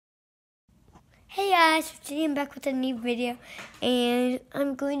Hey guys, today I'm back with a new video, and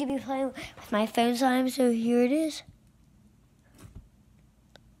I'm going to be playing with my phone slime, so here it is.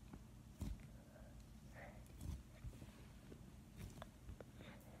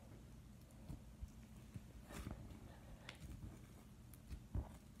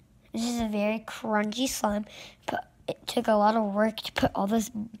 This is a very crunchy slime, but it took a lot of work to put all this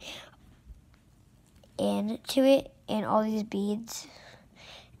into it and all these beads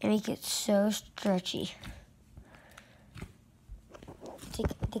and make it so stretchy. Take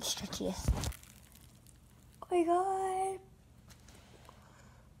the stretchiest. Oh my god.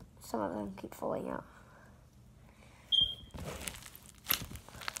 Some of them keep falling out.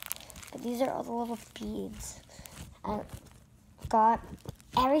 But these are all the little beads. I got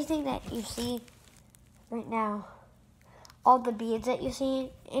everything that you see right now. All the beads that you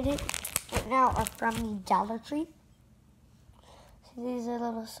see in it right now are from the Dollar Tree. See, these are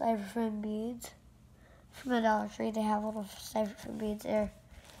little styrofoam beads from the Dollar Tree. They have little styrofoam beads there.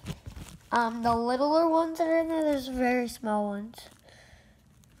 The littler ones that are in there, there's very small ones.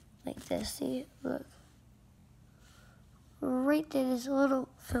 Like this, see, look. Right there, there's a little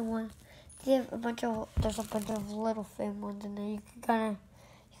foam one. They have there's a bunch of little foam ones in there. You can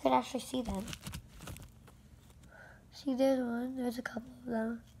actually see them. See, there's one, there's a couple of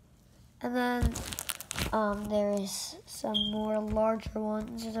them. And then, there is some more larger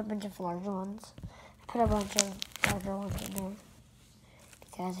ones. There's a bunch of larger ones. I put a bunch of larger ones in there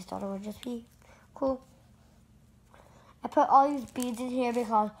because I thought it would just be cool. I put all these beads in here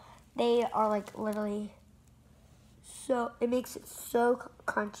because they are like literally so, it makes it so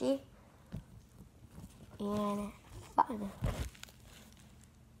crunchy and fun.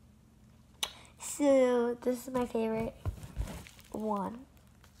 So this is my favorite one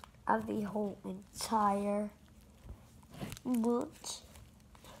of the whole entire bunch.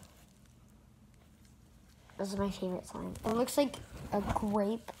 This is my favorite slime. It looks like a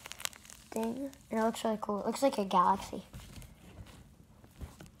grape thing, and it looks really cool. It looks like a galaxy.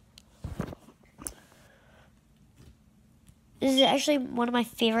 This is actually one of my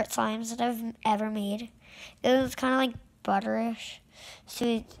favorite slimes that I've ever made. It was kind of like butterish.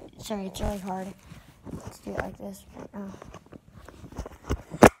 So sorry, it's really hard. Let's do it like this right now.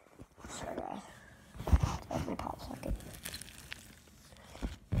 Sorry guys. That's my pop socket.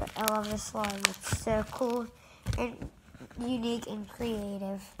 But I love this slime. It's so cool and unique and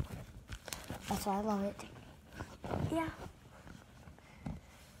creative. That's why I love it. Yeah.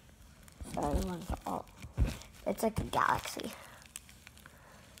 Sorry, one for all. It's like a galaxy.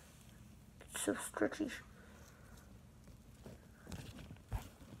 It's so stretchy.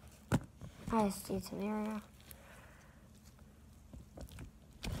 I just need some area.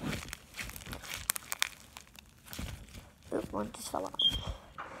 Oop, one just fell out.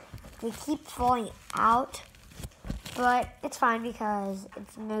 They keep falling out, but it's fine because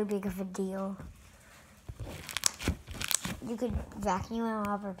it's no big of a deal. You could vacuum them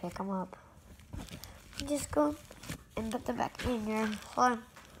up or pick them up. Just go and put them back in your slime.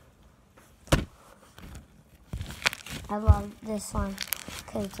 I love this slime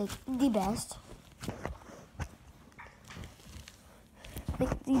because it's like the best.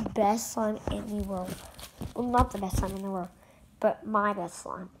 Like the best slime in the world. Well, not the best slime in the world, but my best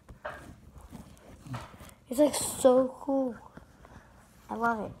slime. It's like so cool. I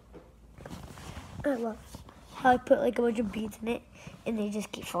love it. I love how I put like a bunch of beads in it and they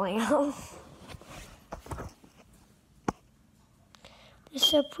just keep falling out. It's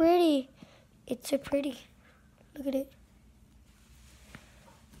so pretty. It's so pretty. Look at it.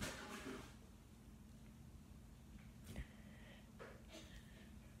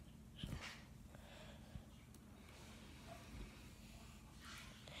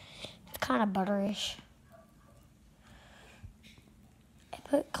 It's kind of butterish. I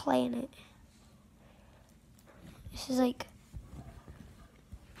put clay in it. This is like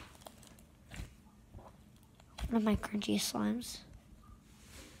one of my crunchiest slimes.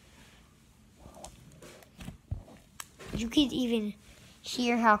 You can even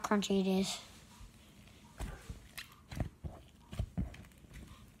hear how crunchy it is.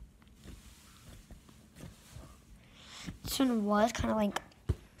 This one was kind of like,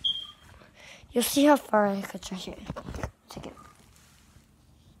 you'll see how far I could stretch it. Second.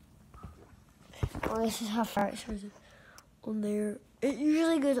 Well, this is how far it stretches on there. It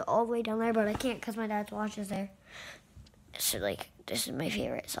usually goes all the way down there, but I can't because my dad's watch is there. So, like, this is my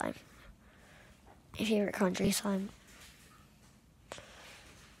favorite slime. My favorite country slime.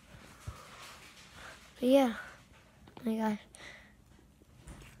 But yeah, oh my gosh.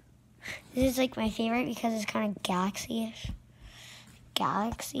 This is like my favorite because it's kind of galaxy-ish.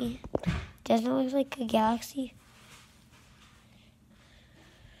 galaxy. Doesn't it look like a galaxy?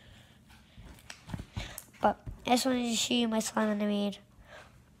 But I just wanted to show you my slime that I made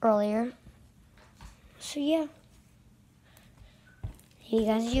earlier. So yeah. Hope you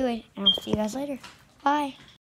guys enjoyed, and I'll see you guys later. Bye.